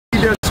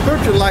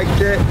like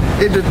that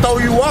is to throw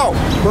you off.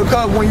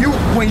 Because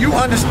when you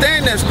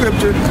understand that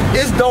scripture,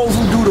 it's those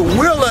who do the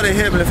will of the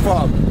Heavenly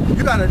Father.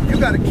 You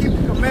gotta keep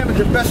the commandments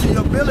to the best of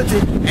your ability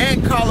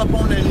and call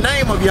upon the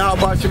name of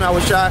Yahweh Shem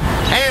Yahushai.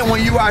 And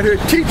when you out here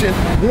teaching,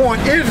 warn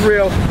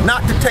Israel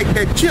not to take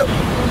that chip.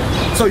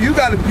 So you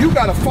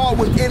gotta fall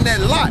within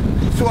that lot.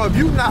 So if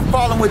you're not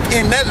falling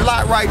within that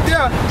lot right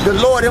there, the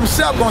Lord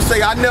himself gonna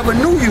say, I never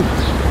knew you.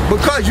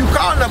 Because you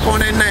calling up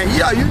on that name.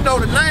 Yeah, you know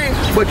the name,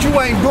 but you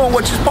ain't doing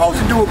what you're supposed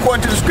to do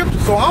according to the scripture.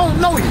 So I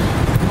don't know you.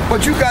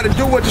 But you gotta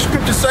do what the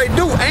scriptures say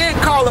do and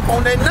call up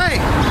on that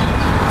name.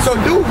 So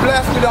dude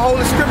blaspheme the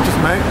holy scriptures,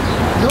 man.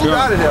 Dude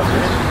out of there,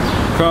 man.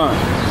 Come.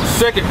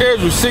 2nd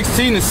Ezra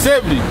 16 and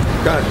 70.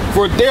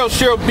 For there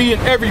shall be in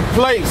every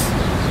place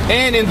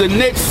and in the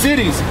next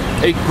cities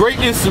a great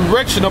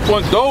insurrection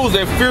upon those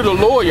that fear the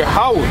Lord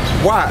Yahweh.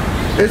 Why?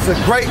 It's a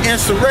great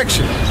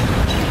insurrection.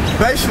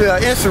 Basically,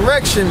 an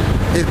insurrection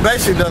is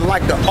basically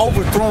like the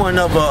overthrowing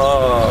of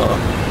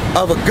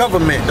a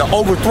government, to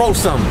overthrow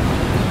something.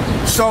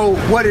 So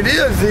what it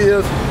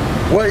is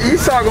what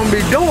Esau gonna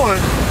be doing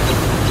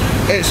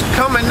is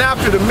coming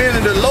after the men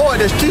of the Lord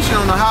that's teaching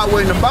on the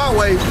highway and the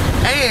byway,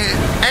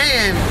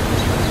 and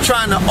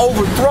trying to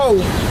overthrow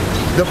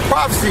the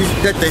prophecies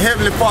that the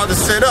Heavenly Father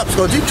set up.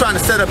 So he's trying to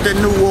set up that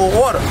new world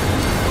order.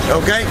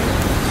 Okay?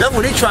 That's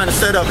what he's trying to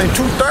set up, and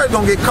 2/3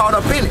 gonna get caught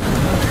up in it.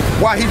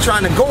 Why he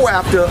trying to go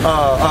after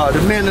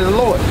the men of the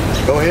Lord?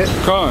 Go ahead.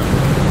 Come.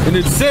 And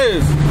it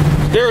says,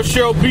 they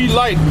shall be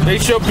like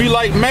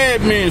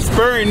madmen,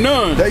 sparing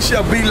none. They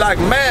shall be like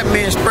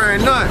madmen,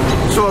 sparing none.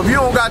 So if you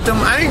don't got them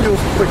angels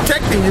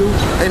protecting you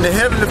and the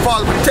Heavenly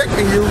Father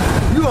protecting you,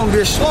 you gonna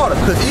get slaughtered.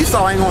 Because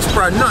Esau ain't gonna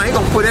spare none. He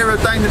gonna put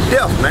everything to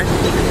death, man.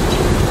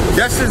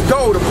 That's his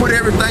goal, to put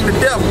everything to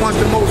death once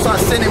the Most High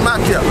send him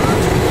out there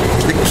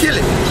to kill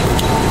it.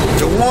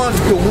 The ones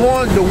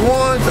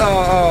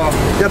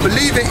that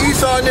believe in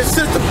Esau in this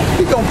system,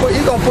 he gonna put you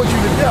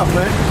to death,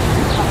 man.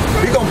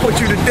 He gonna put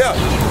you to death.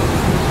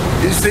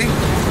 You see?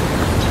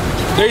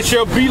 They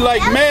shall be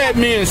like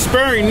madmen,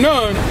 sparing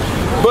none.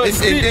 But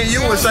and then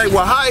you would say,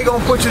 well, how he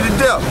gonna put you to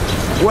death?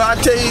 Well, I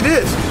tell you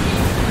this.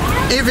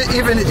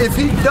 Even if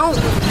he don't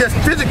just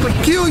physically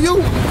kill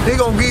you, he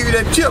gonna give you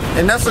that chip,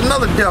 and that's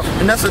another death,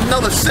 and that's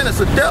another sentence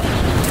of death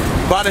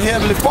by the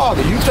Heavenly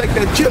Father. You take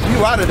that chip,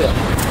 you out of there.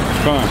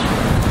 Fine.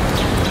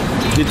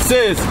 It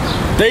says,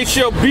 they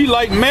shall be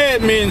like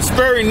madmen,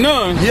 sparing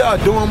none. Yeah,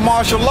 doing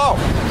martial law.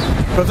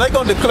 Because they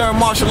going to declare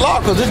martial law,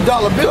 because this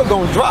dollar bill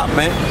going to drop,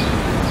 man.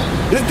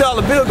 This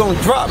dollar bill going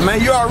to drop, man.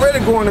 You already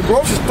go in the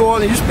grocery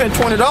store and you spend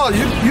 $20,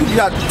 you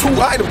got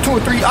 2 or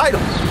 3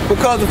 items.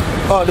 Because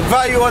the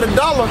value of the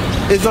dollar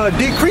is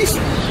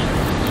decreasing.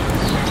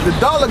 The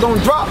dollar going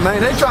to drop,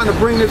 man. They trying to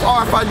bring this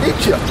RFID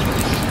chip.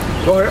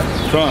 Go ahead.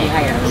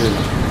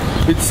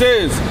 It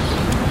says,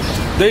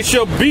 they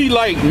shall be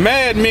like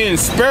madmen,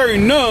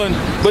 sparing none,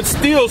 but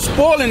still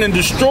spoiling and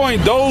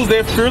destroying those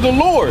that fear the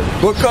Lord.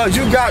 Because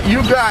you got,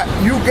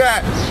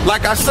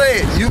 like I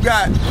said,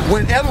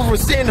 whenever we're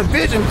seeing the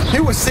vision, he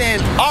was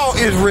saying all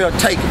Israel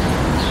taken.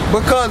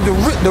 Because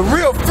the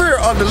real fear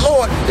of the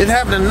Lord is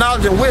having the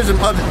knowledge and wisdom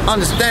of the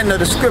understanding of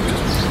the scriptures.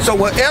 So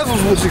when Ezra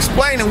was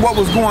explaining what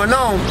was going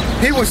on,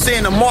 he was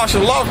saying the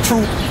martial law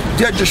truth,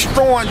 they're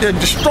destroying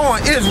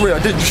Israel,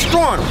 they're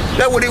destroying them.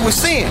 That's what he was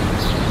saying.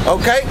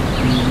 Okay?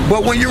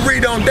 But when you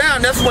read on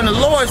down, that's when the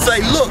Lord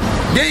say, look,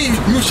 then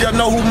you shall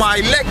know who my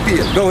elect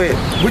is. Go ahead.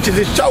 Which is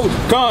his chosen.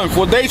 Come,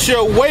 for they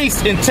shall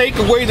waste and take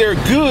away their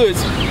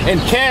goods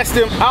and cast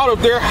them out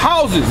of their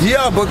houses.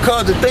 Yeah,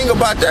 because the thing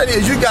about that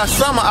is you got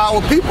some of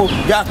our people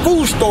got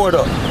food stored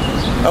up.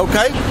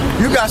 Okay?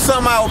 You got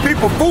some of our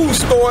people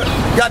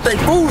got their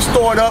food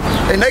stored up,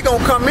 and they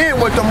gonna come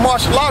in with the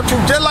martial law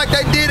truth just like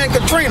they did in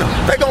Katrina.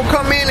 They gonna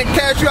come in and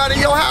cast you out of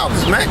your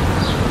houses, man.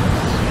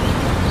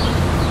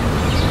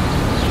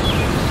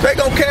 They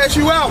gonna cast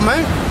you out,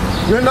 man.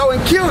 You know,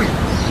 and kill you.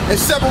 And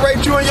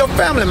separate you and your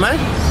family, man.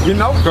 You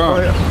know?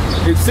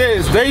 It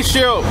says, then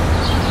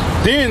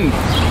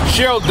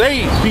shall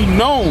they be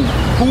known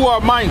who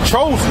are my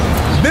chosen.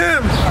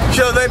 Then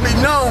shall they be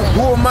known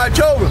who are my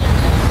chosen.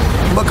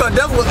 Because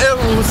that's what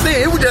Ezra was seeing.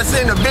 He was just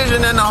seeing the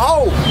vision in the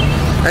whole.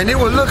 And he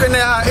was looking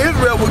at how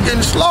Israel was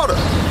getting slaughtered.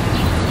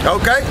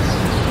 Okay?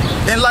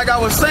 And like I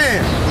was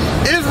saying,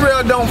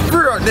 Israel don't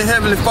fear the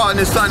Heavenly Father and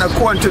His Son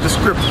according to the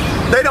scripture.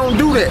 They don't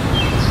do that.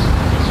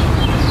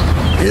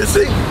 You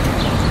see?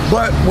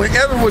 But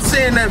whenever we're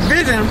seeing that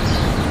vision,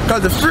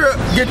 because the fear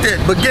get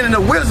that beginning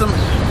of wisdom,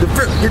 the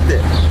fear get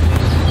that.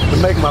 To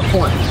make my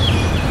point.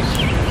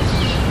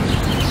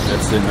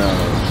 That's in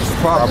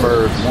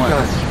Proverbs 1.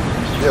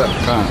 Yeah.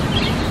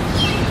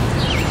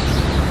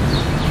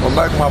 I'll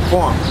make my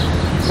point.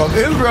 Because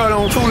Israel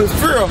don't truly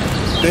fear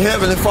the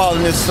Heavenly Father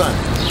and His Son.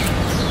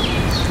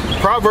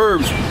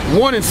 Proverbs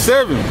 1 and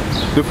 7.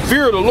 The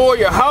fear of the Lord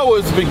Yahweh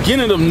is the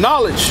beginning of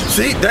knowledge.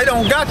 See, they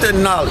don't got that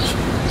knowledge.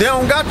 They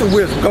don't got the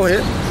wisdom. Go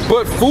ahead.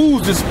 But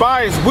fools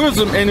despise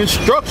wisdom and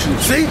instruction.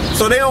 See,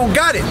 so they don't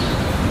got it.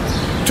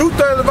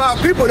 2/3 of our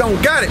people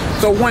don't got it.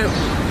 So when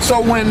So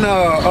when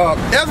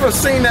Ezra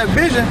seen that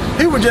vision,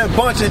 he was just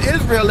bunching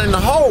Israel in the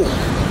hole.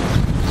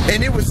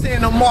 And he was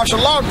seeing the martial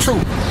law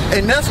truth.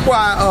 And that's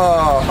why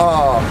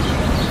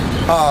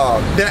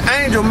the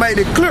angel made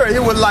it clear. He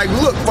was like,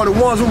 look, for the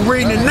ones who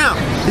reading it now.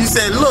 He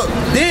said, look,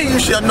 then you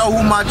shall know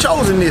who my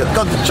chosen is.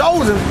 Because the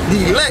chosen,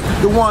 the elect,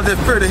 the ones that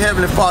fear the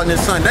Heavenly Father and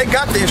His Son, they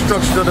got the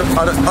instructions of the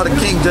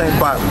King James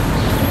Bible.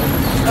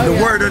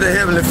 The word of the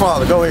Heavenly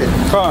Father. Go ahead.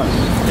 Fine.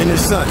 And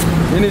His Son.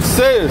 And it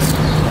says,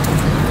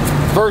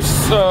 verse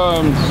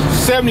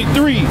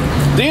 73,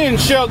 then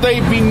shall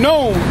they be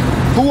known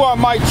who are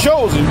my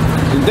chosen,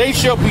 and they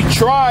shall be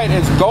tried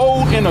as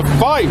gold in a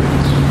fire.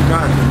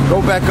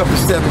 Go back up to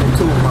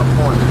 72, my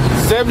point.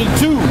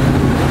 72,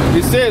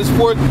 it says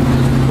for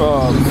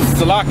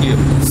Salakia,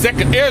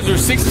 2nd Ezra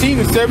 16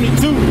 and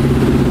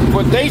 72,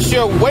 for they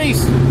shall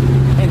waste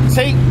and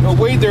take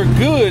away their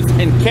goods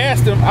and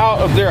cast them out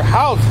of their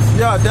houses.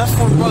 Yeah, that's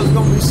when brothers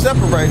gonna be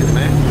separated,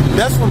 man.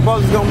 That's when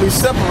brothers gonna be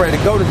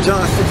separated. Go to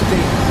John 16.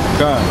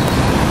 God.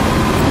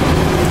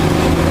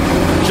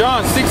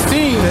 John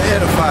 16, to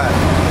edify.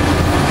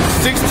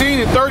 16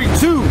 and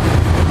 32.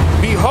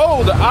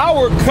 Behold, the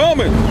hour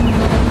cometh.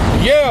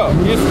 Yeah,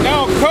 it's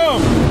now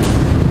come.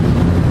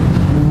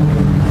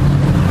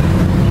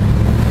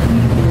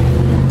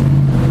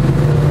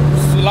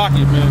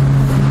 Salakia, man.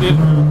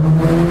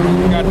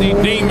 Israel. Got these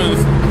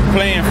demons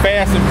playing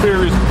Fast and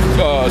Furious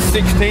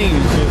 16.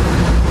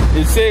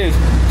 It says,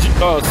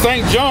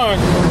 St. John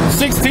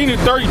 16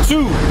 and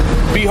 32.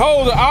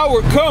 Behold, the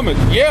hour cometh.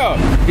 Yeah,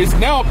 it's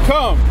now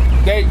come,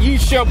 that ye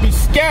shall be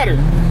scattered,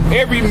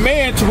 every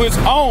man to his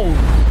own,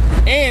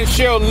 and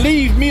shall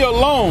leave me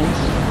alone.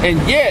 And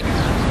yet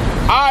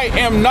I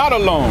am not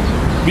alone,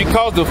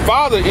 because the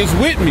Father is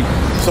with me.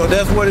 So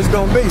that's what it's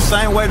going to be.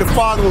 Same way the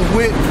Father was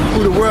with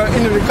who the world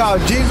entered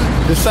called Jesus,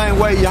 the same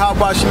way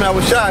Yahweh Shema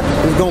Shai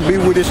is going to be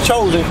with His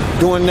chosen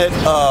doing that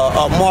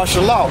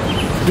martial law,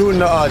 doing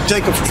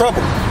Jacob's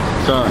trouble.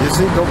 God. You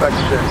see? Go back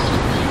to there.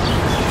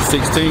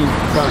 16.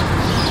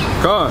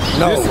 God.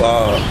 No,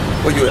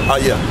 where you at? Oh,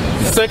 yeah.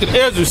 2nd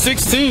Ezra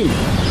 16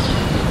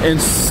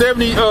 and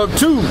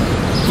 72.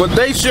 But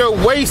they shall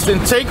waste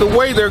and take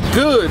away their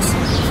goods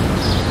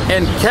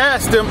and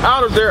cast them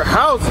out of their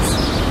houses.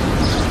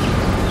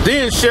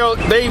 Then shall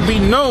they be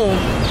known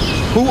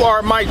who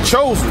are my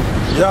chosen.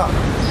 Yeah,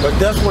 but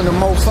that's when the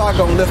Most High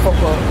gonna lift up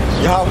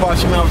Yahweh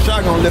Shema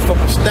Shai gonna lift up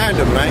a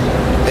standard, man.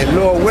 And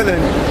Lord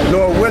willing,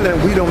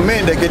 we the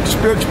men that get the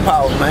spiritual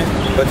powers, man.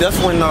 But that's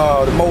when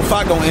the Most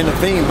High gonna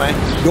intervene, man,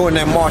 doing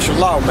that martial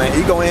law, man.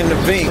 He gonna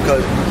intervene,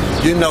 cause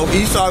you know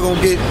Esau gonna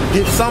get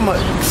some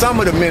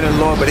of the men of the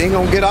Lord, but he ain't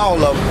gonna get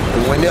all of them.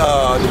 And when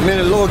the men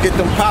of the Lord get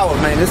them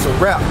powers, man, it's a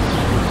wrap.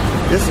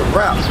 It's a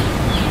wrap.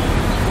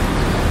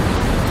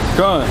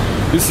 God,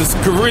 this is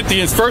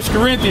Corinthians, 1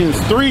 Corinthians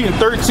 3 and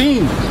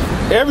 13.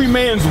 Every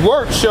man's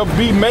work shall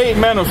be made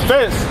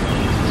manifest,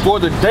 for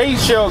the day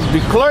shall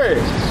declare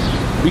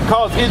it,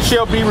 because it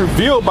shall be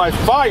revealed by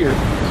fire,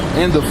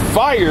 and the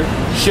fire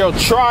shall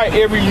try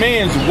every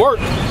man's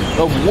work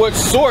of what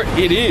sort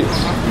it is.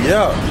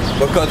 Yeah,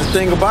 because the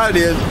thing about it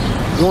is,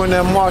 doing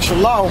that martial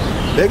law,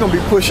 they're gonna be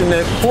forcing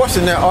that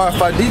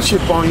RFID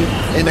chip on you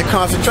in the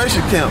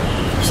concentration camp.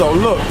 So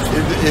look,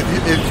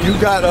 if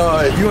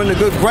you're in the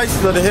good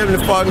graces of the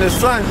Heavenly Father and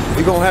His Son,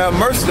 He's gonna have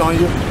mercy on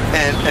you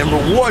and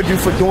reward you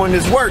for doing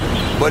this work.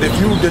 But if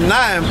you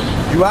deny Him,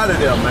 you out of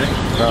there, man.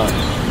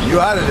 You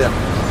out of there.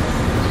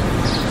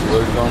 That's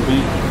what it's gonna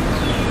be.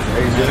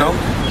 Hey, you know?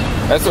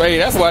 That's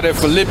why that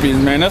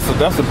Philippians, man. That's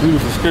a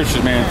beautiful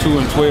scripture, man. 2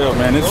 and 12,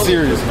 man. It's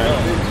serious, man.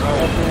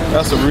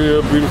 That's a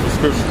real beautiful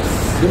scripture.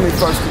 Give me 1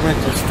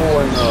 Corinthians 4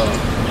 and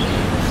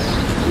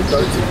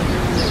 13.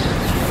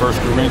 1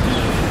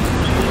 Corinthians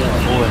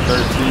 4 and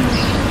 13.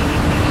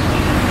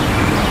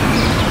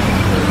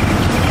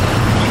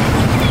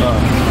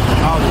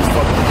 All these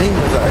fucking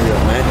demons out here,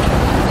 man.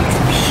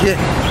 Shit.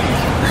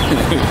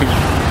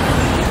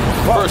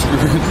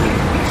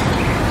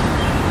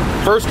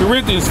 1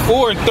 Corinthians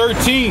 4 and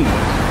 13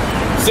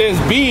 says,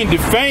 being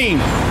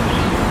defamed.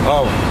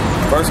 Oh,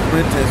 1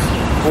 Corinthians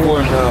 4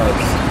 and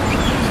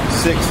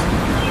 6.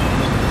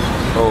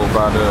 Oh,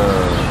 by the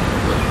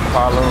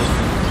Apollo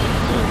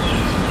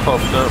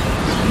puffed up.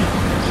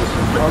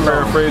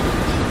 Paraphrase.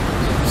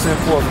 Sent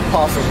forth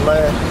apostles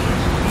last.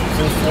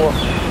 Sent forth.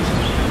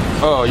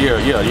 Oh, yeah.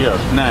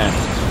 9.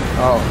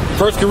 Oh.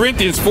 1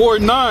 Corinthians 4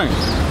 and 9.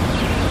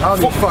 All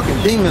these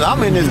fucking demons.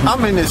 I'm in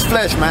this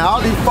flesh, man.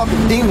 All these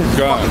fucking demons is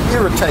fucking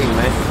irritating,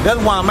 man. That's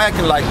why I'm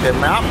acting like that,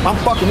 man. I'm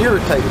fucking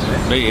irritated,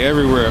 man. They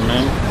everywhere,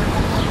 man.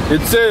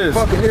 It says,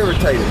 fucking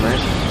irritated, man.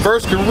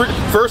 1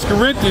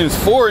 Corinthians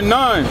 4 and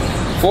 9.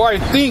 For I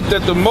think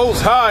that the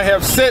Most High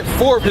have set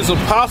forth His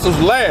apostles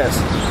last,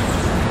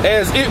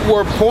 as it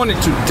were appointed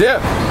to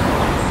death.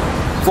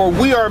 For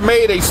we are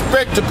made a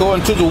spectacle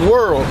unto the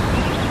world,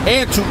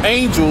 and to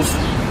angels,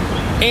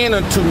 and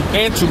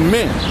to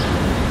men.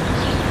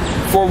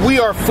 For we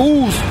are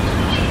fools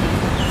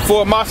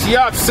for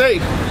Mashiach's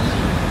sake,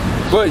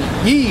 but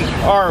ye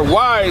are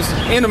wise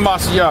in the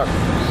Mashiach.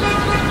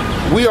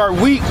 We are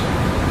weak,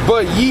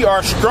 but ye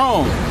are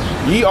strong.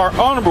 Ye are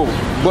honorable,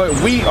 but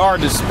we are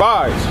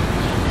despised.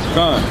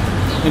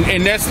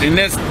 And that's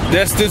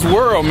this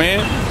world,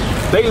 man.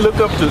 They look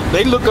up to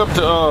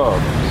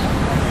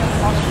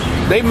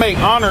they make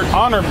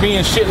honor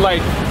being shit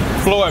like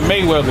Floyd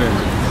Mayweather,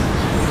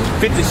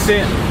 50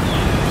 Cent,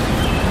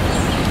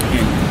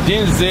 and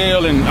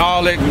Denzel, and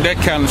all that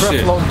kind of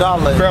shit.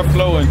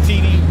 Creflo and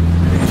TD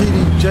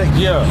Jakes.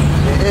 Yeah.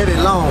 And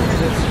Eddie Long.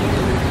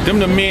 Them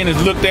the men is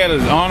looked at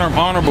as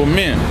honorable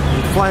men.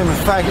 Flaming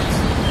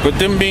faggots. But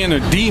them being the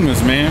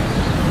demons, man.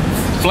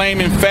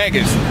 Flaming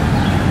faggots.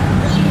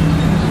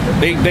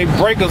 They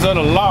breakers of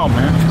the law,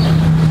 man.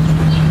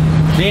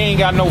 They ain't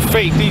got no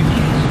faith either.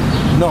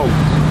 No.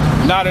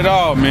 Not at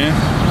all, man.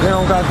 They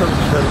don't got the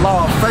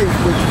law of faith,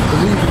 which is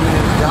believing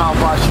in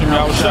Yahweh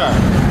Shai.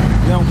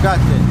 They don't got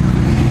that.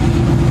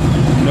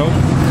 Nope.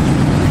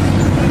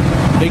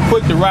 They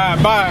quick to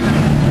ride by,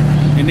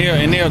 and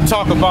they'll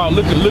talk about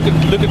look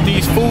at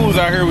these fools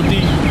out here with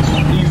these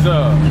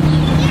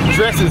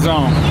dresses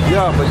on.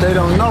 Yeah, but they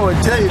don't know.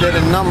 It tell you that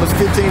in Numbers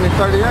 15 and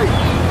 38.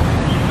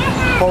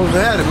 Supposed to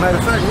have it. Matter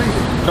of fact, read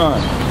it.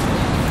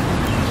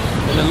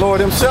 And the Lord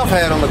Himself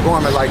had on a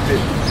garment like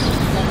this.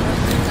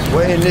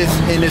 Well, in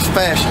this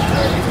fashion.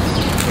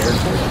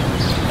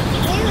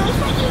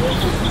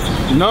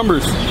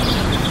 Numbers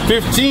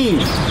 15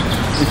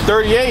 and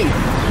 38.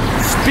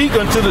 Speak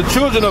unto the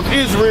children of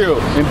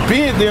Israel and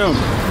bid them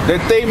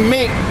that they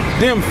make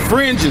them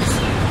fringes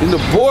in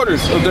the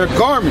borders of their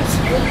garments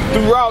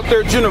throughout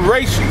their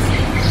generations,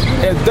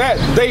 and that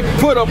they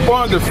put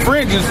upon the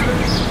fringes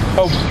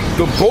of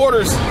the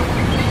borders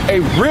a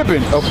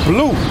ribbon of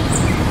blue.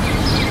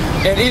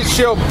 And it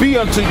shall be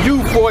unto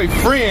you for a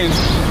fringe,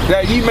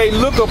 that ye may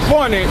look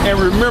upon it and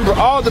remember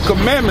all the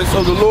commandments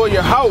of the Lord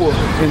Yahweh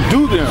and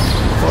do them.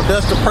 Well,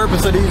 that's the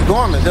purpose of these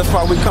garments. That's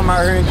why we come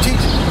out here and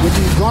teach with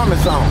these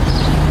garments on.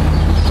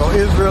 So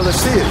Israel will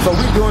see it. So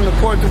we're doing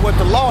according to what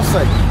the law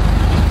says.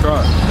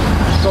 Right.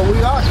 So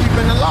we are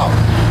keeping the law.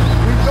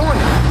 We're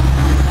doing it.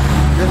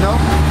 You know?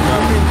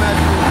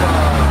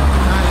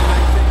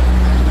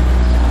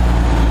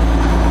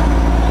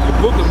 The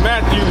book of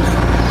Matthew,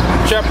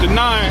 chapter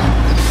 9,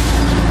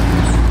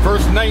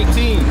 verse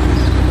 19.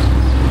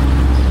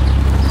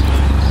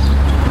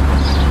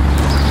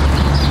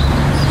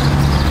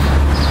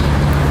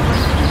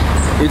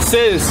 It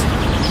says,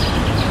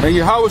 and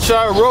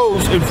Yahushua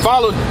arose and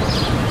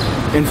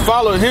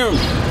followed him,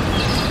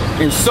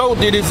 and so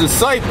did his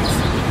disciples.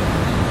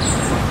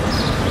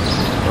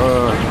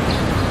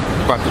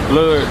 About the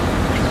blood.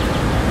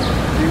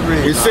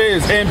 It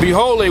says, and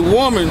behold, a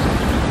woman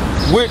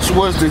which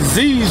was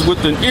diseased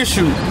with an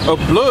issue of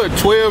blood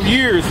 12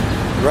 years,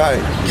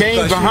 right,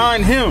 came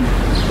behind him.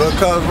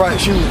 Because, right,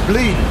 she was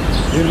bleeding,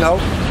 you know.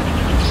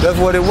 That's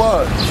what it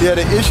was. She had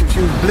an issue. She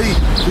was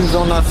bleeding. She was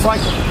on that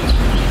cycle.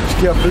 She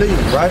kept bleeding,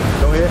 right?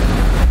 Go ahead.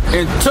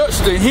 And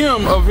touched the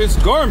hem of his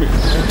garment.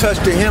 And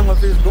touched the hem of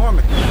his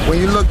garment. When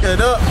you look that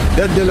up,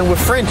 they're dealing with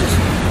fringes.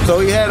 So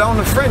he had on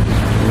the fringes.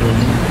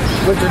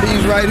 Look at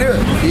these right here.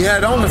 He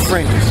had on the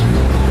fringes.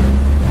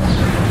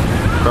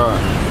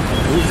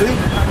 You see?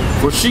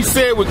 For she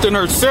said within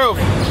herself,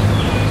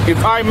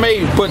 if I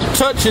may but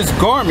touch his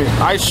garment,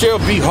 I shall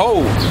be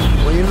whole.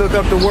 When you look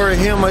up the word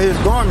hem of his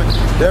garment,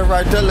 that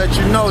right there let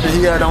you know that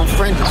he had on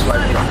fringes like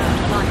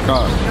that.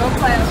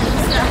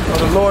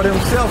 So the Lord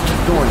Himself is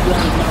doing it.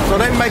 So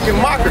they making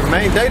mockery,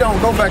 man. They don't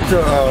go back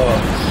to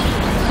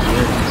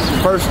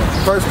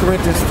First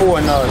Corinthians 4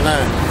 and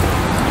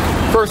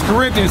 9. 1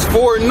 Corinthians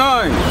 4 and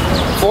 9.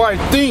 For I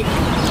think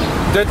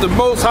that the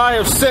Most High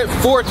have set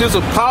forth His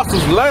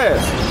apostles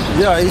last.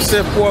 Yeah, He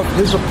set forth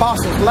His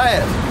apostles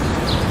last,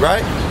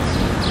 right?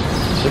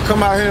 To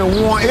come out here and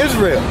warn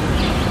Israel,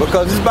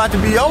 because it's about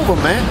to be over,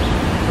 man.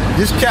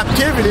 This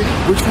captivity,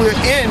 which we're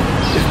in,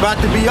 is about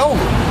to be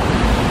over.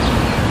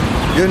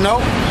 You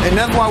know? And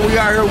that's why we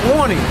are here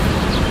warning,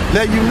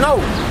 let you know.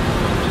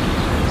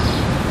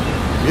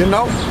 You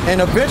know?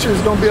 And eventually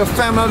it's gonna be a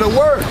famine of the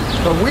word.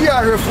 But we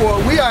are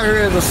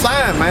here as a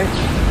sign, man,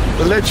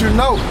 to let you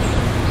know.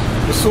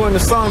 Pursuing the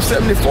Psalm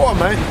 74,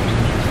 man.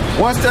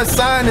 Once that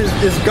sign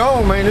is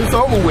gone, man, it's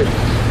over with.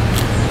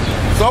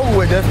 It's over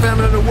with. That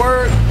famine of the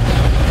word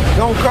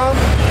gonna come,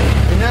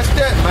 and that's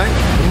that, man.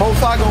 The Most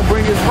High gonna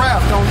bring His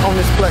wrath on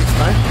this place,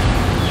 man.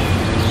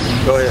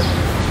 Go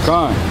ahead.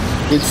 Gone.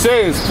 It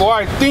says, for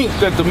I think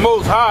that the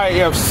Most High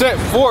have set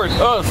forth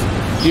us,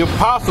 the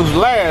apostles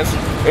last,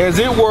 as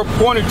it were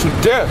appointed to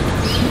death.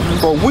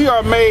 For we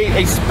are made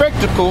a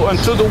spectacle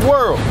unto the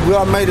world. We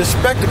are made a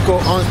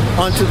spectacle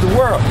unto the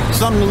world.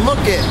 Something to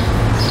look at.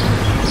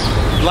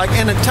 Like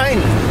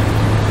entertainment.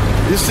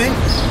 You see?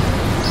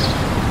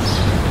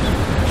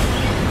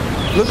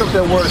 Look up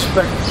that word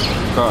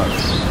spectacle.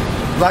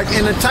 Like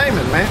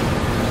entertainment, man.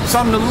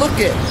 Something to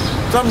look at.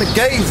 Something to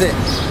gaze at.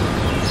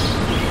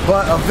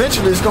 But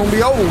eventually it's going to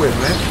be over with,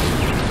 man.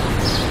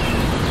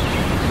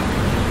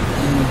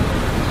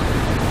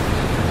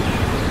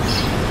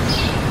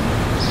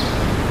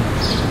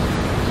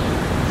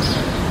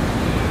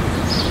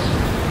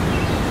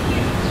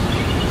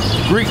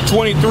 Greek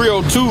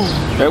 2302,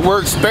 that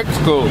word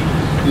spectacle,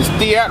 It's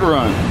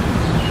theatron.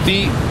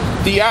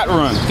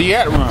 Theatron.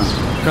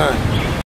 Okay.